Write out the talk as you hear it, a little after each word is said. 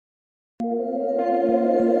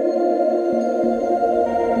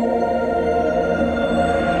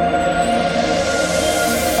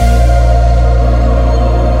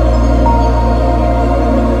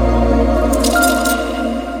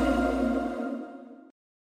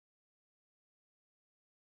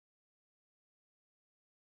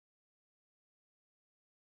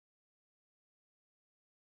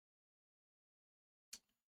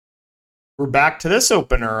We're back to this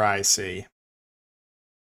opener, I see.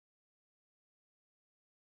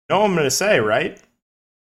 Know what I'm going to say, right?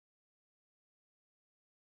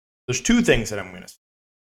 There's two things that I'm going to say.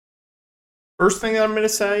 First thing that I'm going to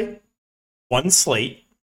say, one slate.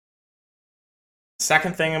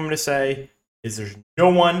 Second thing I'm going to say is there's no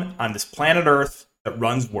one on this planet Earth that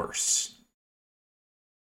runs worse.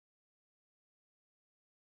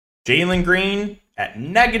 Jalen Green at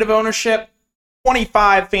negative ownership,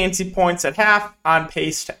 25 fancy points at half, on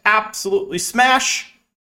pace to absolutely smash,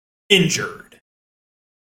 injured.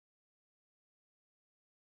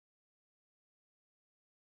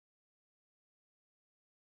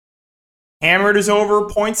 Hammered is over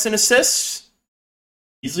points and assists,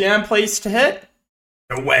 easily on pace to hit.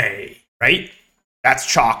 No way, right?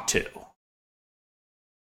 That's chalk too.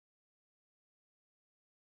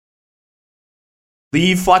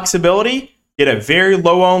 Leave flexibility. Get a very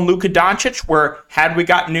low-owned Luka Doncic, where had we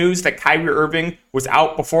got news that Kyrie Irving was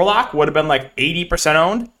out before lock, would have been like 80%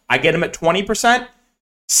 owned. I get him at 20%.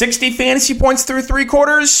 60 fantasy points through three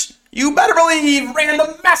quarters. You better believe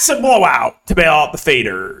random massive blowout to bail out the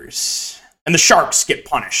faders. And the Sharks get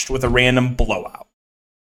punished with a random blowout.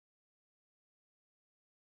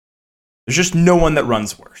 There's just no one that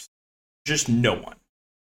runs worse. Just no one.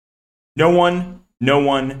 No one, no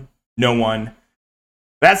one, no one.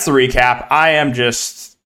 That's the recap. I am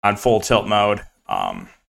just on full tilt mode.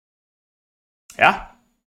 Yeah.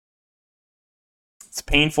 It's a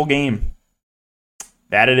painful game.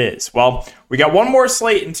 That it is. Well, we got one more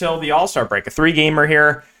slate until the All-Star break. A 3-gamer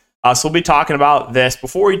here. So we'll be talking about this.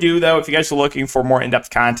 Before we do, though, if you guys are looking for more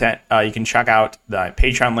in-depth content, you can check out the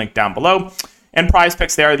Patreon link down below. And Prize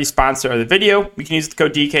Picks, they are the sponsor of the video. We can use the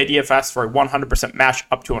code DKDFS for a 100% match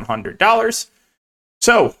up to $100.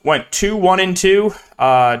 So, went 2, 1, and 2.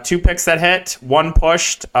 2 picks that hit, 1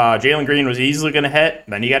 pushed. Jalen Green was easily going to hit.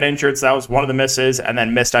 Then he got injured, so that was one of the misses. And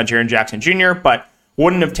then missed on Jaren Jackson Jr., but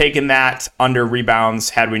wouldn't have taken that under rebounds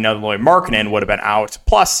had we known that Lloyd Markkanen would have been out.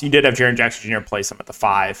 Plus, you did have Jaren Jackson Jr. place him at the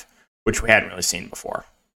 5, which we hadn't really seen before.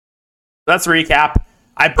 So that's the recap.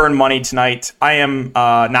 I burned money tonight. I am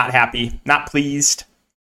not happy, not pleased.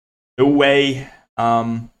 No way.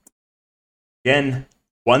 Again,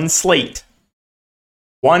 one slate.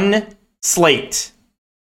 One slate.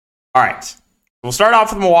 All right. We'll start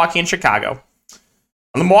off with Milwaukee and Chicago.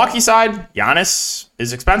 On the Milwaukee side, Giannis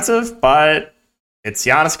is expensive, but it's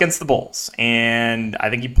Giannis against the Bulls. And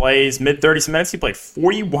I think he plays mid-30s minutes. He played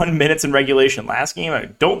 41 minutes in regulation last game. I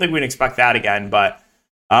don't think we can expect that again, but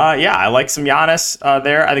yeah, I like some Giannis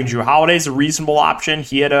there. I think Jrue Holiday is a reasonable option.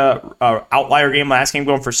 He had a outlier game last game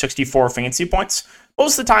going for 64 fantasy points.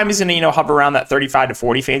 Most of the time he's going to hover around that 35 to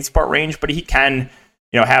 40 fantasy point range, but he can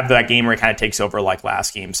have that game where he kind of takes over like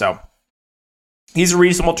last game. So he's a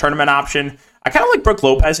reasonable tournament option. I kind of like Brook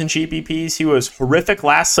Lopez in GPPs. He was horrific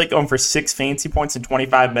last slate, going for 6 fantasy points in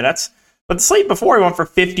 25 minutes. But the slate before, he went for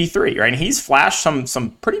 53, right? And he's flashed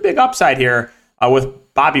some pretty big upside here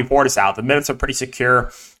with Bobby Portis out. The minutes are pretty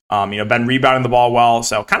secure. Been rebounding the ball well.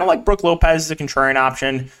 So kind of like Brook Lopez is a contrarian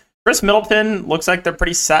option. Chris Middleton looks like they're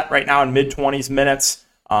pretty set right now in mid-20s minutes.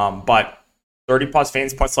 But 30-plus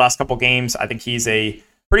fantasy points the last couple games. I think he's a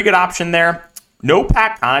pretty good option there. No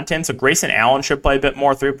pack content, so Grayson Allen should play a bit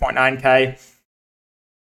more, 3.9K.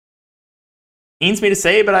 Pains me to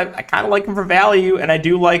say, but I kind of like him for value, and I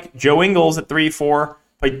do like Joe Ingles at 3-4.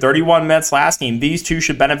 Played 31 minutes last game. These two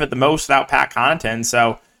should benefit the most without pack content,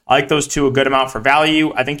 so I like those two a good amount for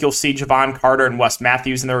value. I think you'll see Javon Carter and Wes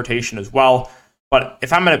Matthews in the rotation as well. But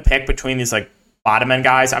if I'm going to pick between these bottom end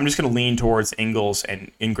guys, I'm just going to lean towards Ingles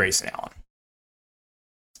and Grayson Allen.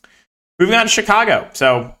 Moving on to Chicago.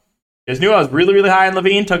 So, you guys knew I was really, really high on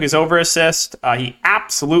Levine. Took his over assist. He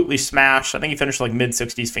absolutely smashed. I think he finished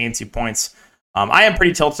mid-60s fantasy points. I am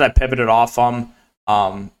pretty tilted. I pivoted off him.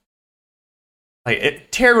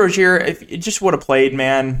 Terry Rozier, if it just would have played,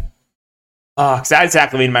 man. Because I had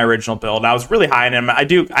Zach LaVine in my original build. And I was really high on him. I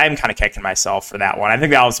am kind of kicking myself for that one. I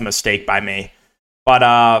think that was a mistake by me. But,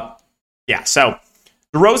 yeah, so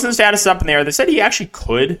DeRozan's status is up in the air. They said he actually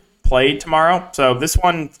could play tomorrow. So this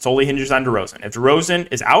one solely hinges on DeRozan. If DeRozan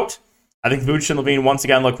is out, I think Vucevic and LaVine once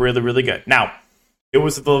again look really, really good. Now, it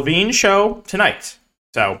was the LaVine show tonight.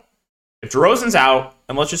 So if DeRozan's out,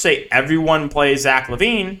 and let's just say everyone plays Zach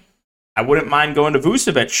LaVine, I wouldn't mind going to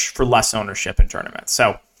Vucevic for less ownership in tournaments.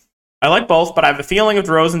 So I like both, but I have a feeling if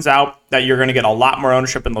DeRozan's out that you're going to get a lot more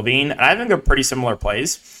ownership in LaVine, and I think they're pretty similar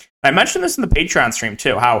plays. I mentioned this in the Patreon stream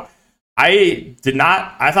too, how I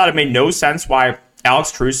thought it made no sense why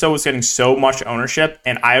Alex Caruso was getting so much ownership,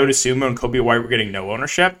 and Ayo Dosunmu and Kobe White were getting no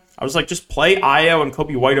ownership. I was like, just play Ayo and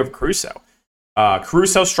Kobe White over Caruso.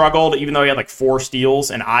 Caruso struggled, even though he had like 4 steals,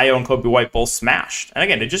 and Io and Kobe White both smashed. And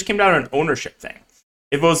again, it just came down to an ownership thing.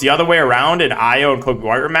 If it was the other way around and Io and Kobe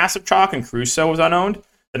White were massive chalk and Caruso was unowned,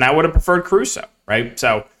 then I would have preferred Caruso, right?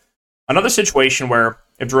 So another situation where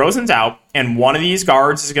if DeRozan's out and one of these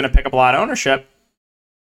guards is going to pick up a lot of ownership,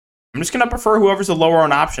 I'm just going to prefer whoever's the lower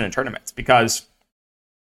owned option in tournaments because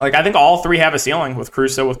like I think all 3 have a ceiling with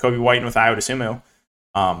Caruso, with Kobe White, and with Io DeSumo.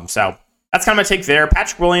 So that's kind of my take there.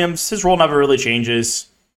 Patrick Williams, his role never really changes.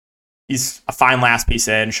 He's a fine last piece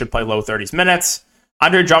in, should play low 30s minutes.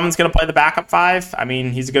 Andre Drummond's going to play the backup 5. I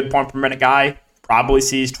mean, he's a good point per minute guy. Probably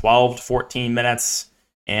sees 12 to 14 minutes.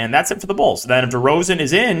 And that's it for the Bulls. Then if DeRozan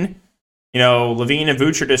is in, Levine and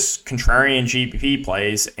Vooch are just contrarian GPP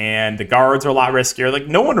plays, and the guards are a lot riskier. Like,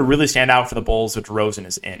 no one would really stand out for the Bulls if DeRozan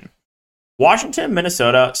is in. Washington,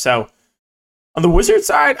 Minnesota. So on the Wizards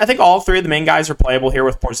side, I think all 3 of the main guys are playable here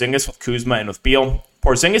with Porzingis, with Kuzma, and with Beal.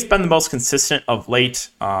 Porzingis been the most consistent of late.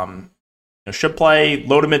 Should play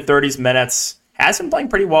low to mid 30s minutes. Has been playing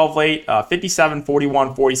pretty well of late. 57,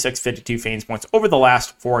 41, 46, 52 fantasy points over the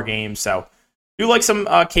last 4 games. So do like some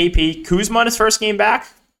KP. Kuzma in his first game back.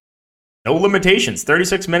 No limitations.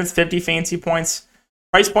 36 minutes, 50 fantasy points.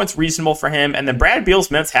 Price point's reasonable for him. And then Brad Beal's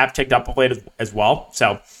minutes have ticked up of late as well.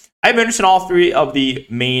 So I have interest in all 3 of the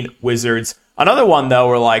main Wizards. Another one, though,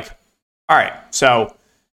 we're like, all right, so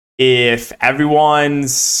if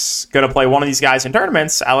everyone's going to play one of these guys in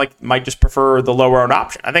tournaments, I might just prefer the lower owned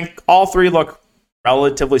option. I think all 3 look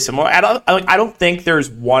relatively similar. I don't think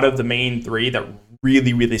there's one of the main 3 that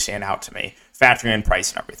really, really stand out to me, factoring in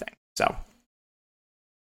price and everything. So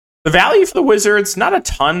the value for the Wizards, not a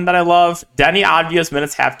ton that I love. Denny Advia's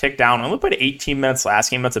minutes have ticked down. Only played 18 minutes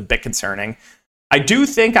last game. That's a bit concerning. I do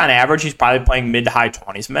think on average he's probably playing mid to high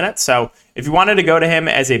 20s minutes. So if you wanted to go to him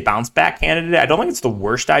as a bounce back candidate, I don't think it's the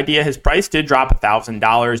worst idea. His price did drop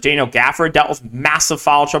 $1,000. Daniel Gafford dealt with massive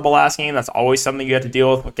foul trouble last game. That's always something you have to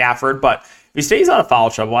deal with Gafford. But if he stays out of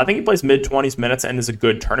foul trouble, I think he plays mid 20s minutes and is a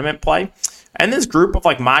good tournament play. And this group of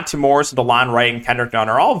like Monty Morris, DeLon Wright, and Kendrick Nunn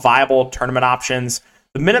are all viable tournament options.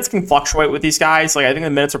 The minutes can fluctuate with these guys. Like I think the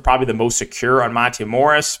minutes are probably the most secure on Monty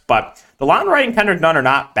Morris, but DeLon Wright and Kendrick Nunn are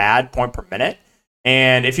not bad point per minute.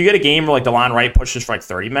 And if you get a game where like DeLon Wright pushes for like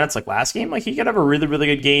 30 minutes like last game, like he could have a really, really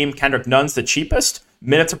good game. Kendrick Nunn's the cheapest.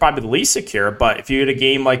 Minutes are probably the least secure, but if you get a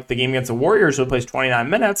game like the game against the Warriors who plays 29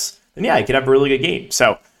 minutes, then yeah, you could have a really good game.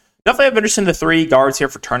 So definitely have interest in the 3 guards here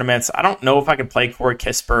for tournaments. I don't know if I can play Corey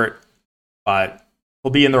Kispert, but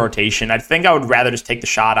he'll be in the rotation. I think I would rather just take the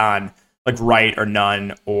shot on like Wright or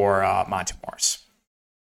Nunn or Monty Morris.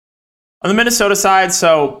 On the Minnesota side,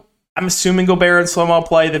 so I'm assuming Gobert and Slow-Mo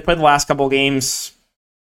play. They played the last couple of games.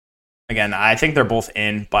 Again, I think they're both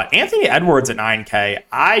in. But Anthony Edwards at 9K,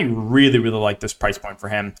 I really, really like this price point for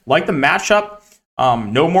him. Like the matchup.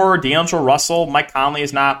 No more D'Angelo Russell. Mike Conley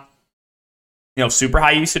is not, super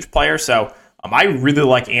high usage player. So I really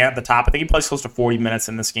like Ant at the top. I think he plays close to 40 minutes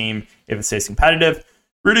in this game if it stays competitive.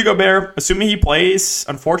 Rudy Gobert, assuming he plays,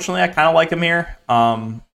 unfortunately, I kind of like him here.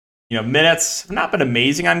 Minutes have not been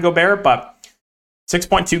amazing on Gobert, but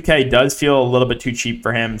 6.2K does feel a little bit too cheap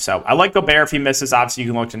for him. So I like Gobert if he misses. Obviously,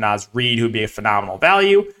 you can look to Naz Reid, who would be a phenomenal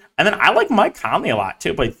value. And then I like Mike Conley a lot,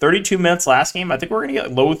 too. Played 32 minutes last game. I think we're going to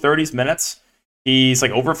get low 30s minutes. He's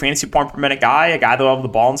like over fantasy point per minute guy, a guy that will have the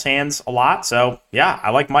ball in his hands a lot. So, yeah,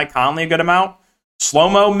 I like Mike Conley a good amount.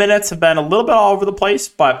 Slow-mo minutes have been a little bit all over the place,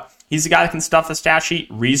 but he's a guy that can stuff the stat sheet.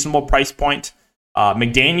 Reasonable price point.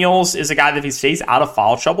 McDaniels is a guy that if he stays out of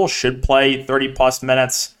foul trouble should play 30-plus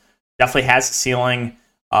minutes. Definitely has a ceiling.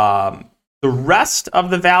 The rest of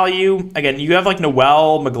the value, again, you have like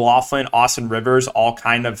Noel, McLaughlin, Austin Rivers all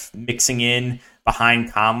kind of mixing in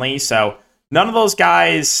behind Conley. So none of those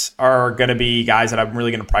guys are going to be guys that I'm really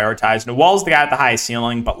going to prioritize. Noel's the guy at the highest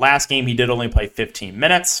ceiling, but last game he did only play 15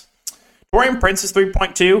 minutes. Taurean Prince is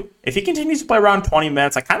 3.2. If he continues to play around 20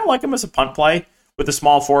 minutes, I kind of like him as a punt play with the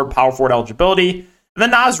small forward, power forward eligibility. And then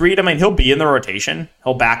Naz Reid, he'll be in the rotation.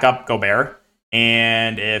 He'll back up Gobert.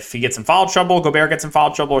 And if he gets in foul trouble, Gobert gets in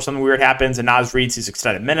foul trouble, or something weird happens, and Naz Reid sees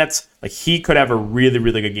extended minutes, like he could have a really,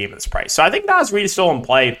 really good game at this price. So I think Naz Reid is still in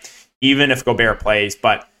play, even if Gobert plays.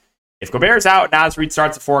 But if Gobert's out, Naz Reid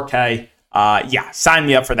starts at 4K. Sign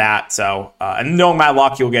me up for that. So, and knowing my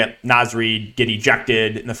luck, you'll get Naz Reid get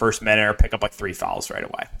ejected in the first minute or pick up like 3 fouls right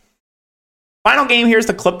away. Final game here is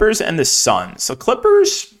the Clippers and the Suns. So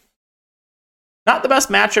Clippers, not the best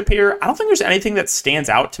matchup here. I don't think there's anything that stands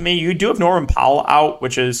out to me. You do have Norman Powell out,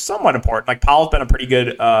 which is somewhat important. Like Powell's been a pretty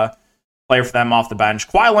good player for them off the bench.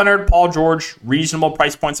 Kawhi Leonard, Paul George, reasonable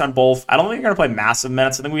price points on both. I don't think they're going to play massive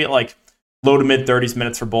minutes. I think we get like low to mid 30s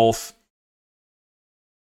minutes for both.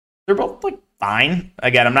 they're both like fine.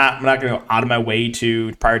 Again, I'm not going to go out of my way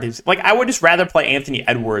to prioritize. Like, I would just rather play Anthony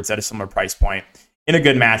Edwards at a similar price point in a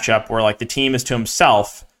good matchup where like the team is to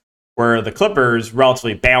himself, where the Clippers,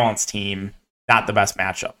 relatively balanced team, not the best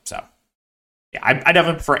matchup. So yeah, I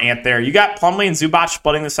definitely prefer Ant there. You got Plumlee and Zubac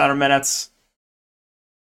splitting the center minutes.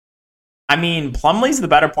 I mean, Plumlee's the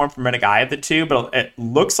better point per minute guy of the two, but it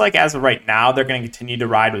looks like as of right now, they're going to continue to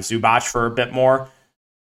ride with Zubac for a bit more.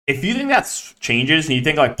 If you think that changes and you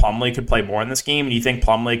think like Plumlee could play more in this game and you think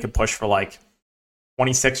Plumlee could push for like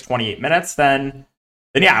 26, 28 minutes, then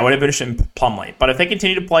yeah, I would have finished in Plumlee. But if they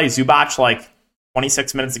continue to play Zubac like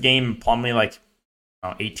 26 minutes a game and Plumlee like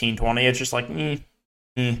 18, 20, it's just like,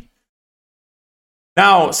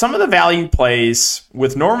 Now, some of the value plays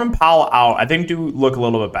with Norman Powell out, I think do look a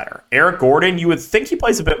little bit better. Eric Gordon, you would think he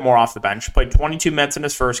plays a bit more off the bench. He played 22 minutes in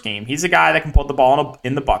his first game. He's a guy that can put the ball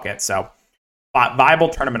in the bucket, so viable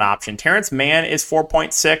tournament option. Terrence Mann is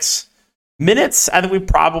 4.6 minutes. I think we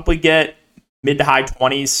probably get mid to high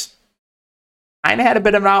 20s. Kind of had a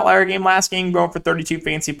bit of an outlier game last game, going for 32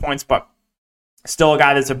 fancy points, but still a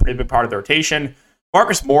guy that's a pretty big part of the rotation.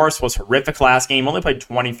 Marcus Morris was horrific last game, only played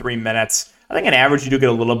 23 minutes. I think on average, you do get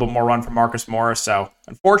a little bit more run from Marcus Morris, so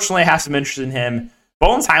unfortunately, I have some interest in him.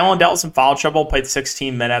 Bones Highland dealt with some foul trouble, played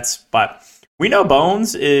 16 minutes, but we know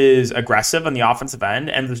Bones is aggressive on the offensive end,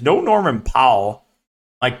 and there's no Norman Powell.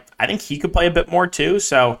 Like, I think he could play a bit more too,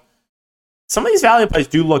 so some of these value plays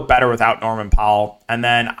do look better without Norman Powell. And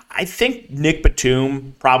then I think Nick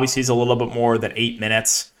Batum probably sees a little bit more than 8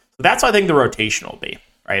 minutes. So that's what I think the rotation will be,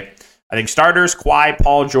 right? I think starters, Kawhi,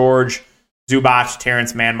 Paul George, Zubac,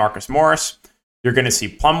 Terrence Mann, Marcus Morris. You're going to see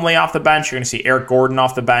Plumlee off the bench. You're going to see Eric Gordon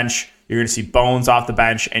off the bench. You're going to see Bones off the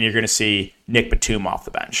bench. And you're going to see Nick Batum off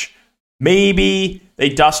the bench. Maybe they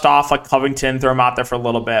dust off like Covington, throw him out there for a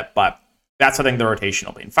little bit, but that's what I think the rotation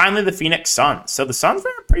will be. And finally, the Phoenix Suns. So the Suns were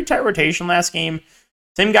in a pretty tight rotation last game.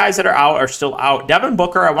 Same guys that are out are still out. Devin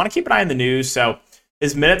Booker, I want to keep an eye on the news. So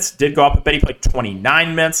his minutes did go up a bit. He played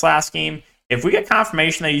 29 minutes last game. If we get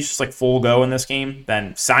confirmation that he's just like full go in this game,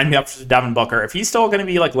 then sign me up for Devin Booker. If he's still going to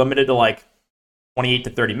be like limited to like 28 to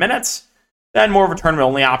 30 minutes, then more of a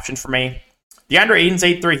tournament-only option for me. DeAndre Ayton's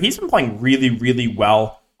 8-3. He's been playing really, really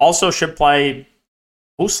well. Also should play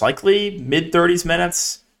most likely mid-30s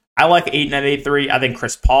minutes. I like Ayton at 8-3. I think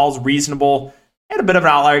Chris Paul's reasonable. Had a bit of an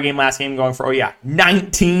outlier game last game going for,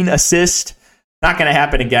 19 assists. Not going to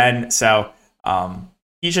happen again. So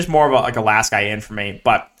he's just more of a last guy in for me.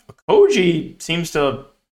 But Koji seems to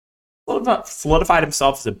have solidified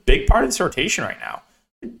himself as a big part of this rotation right now.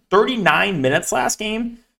 39 minutes last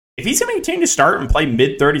game. If he's going to continue to start and play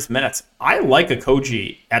mid-30s minutes, I like a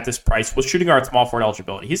Koji at this price with shooting guard small forward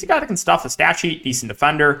eligibility. He's a guy that can stuff a stat sheet, decent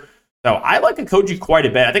defender. So I like a Koji quite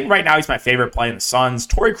a bit. I think right now he's my favorite play in the Suns.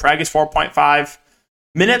 Torrey Craig is 4.5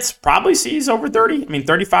 minutes. Probably sees over 30. I mean,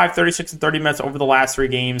 35, 36, and 30 minutes over the last 3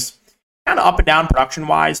 games. Kind of up and down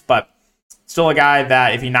production-wise, but still a guy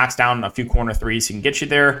that if he knocks down a few corner threes, he can get you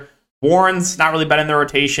there. Warren's not really been in the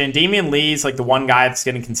rotation. Damian Lee's like the one guy that's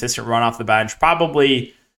getting consistent run off the bench.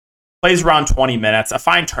 Probably plays around 20 minutes. A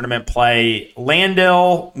fine tournament play.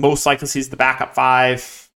 Landale most likely sees the backup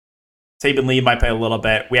 5. Saban Lee might play a little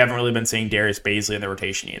bit. We haven't really been seeing Darius Bazley in the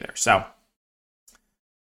rotation either. So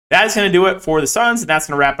that is going to do it for the Suns, and that's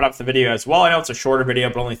going to wrap it up for the video as well. I know it's a shorter video,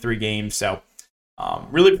 but only 3 games. So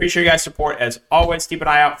really appreciate you guys' support. As always, keep an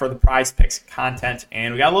eye out for the Prize Picks content.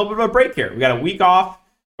 And we got a little bit of a break here. We got a week off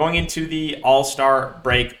going into the All-Star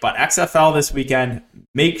break, but XFL this weekend,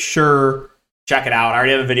 make sure check it out. I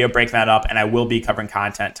already have a video breaking that up, and I will be covering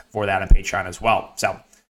content for that on Patreon as well. So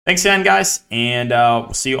thanks again, guys, and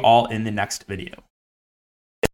we'll see you all in the next video.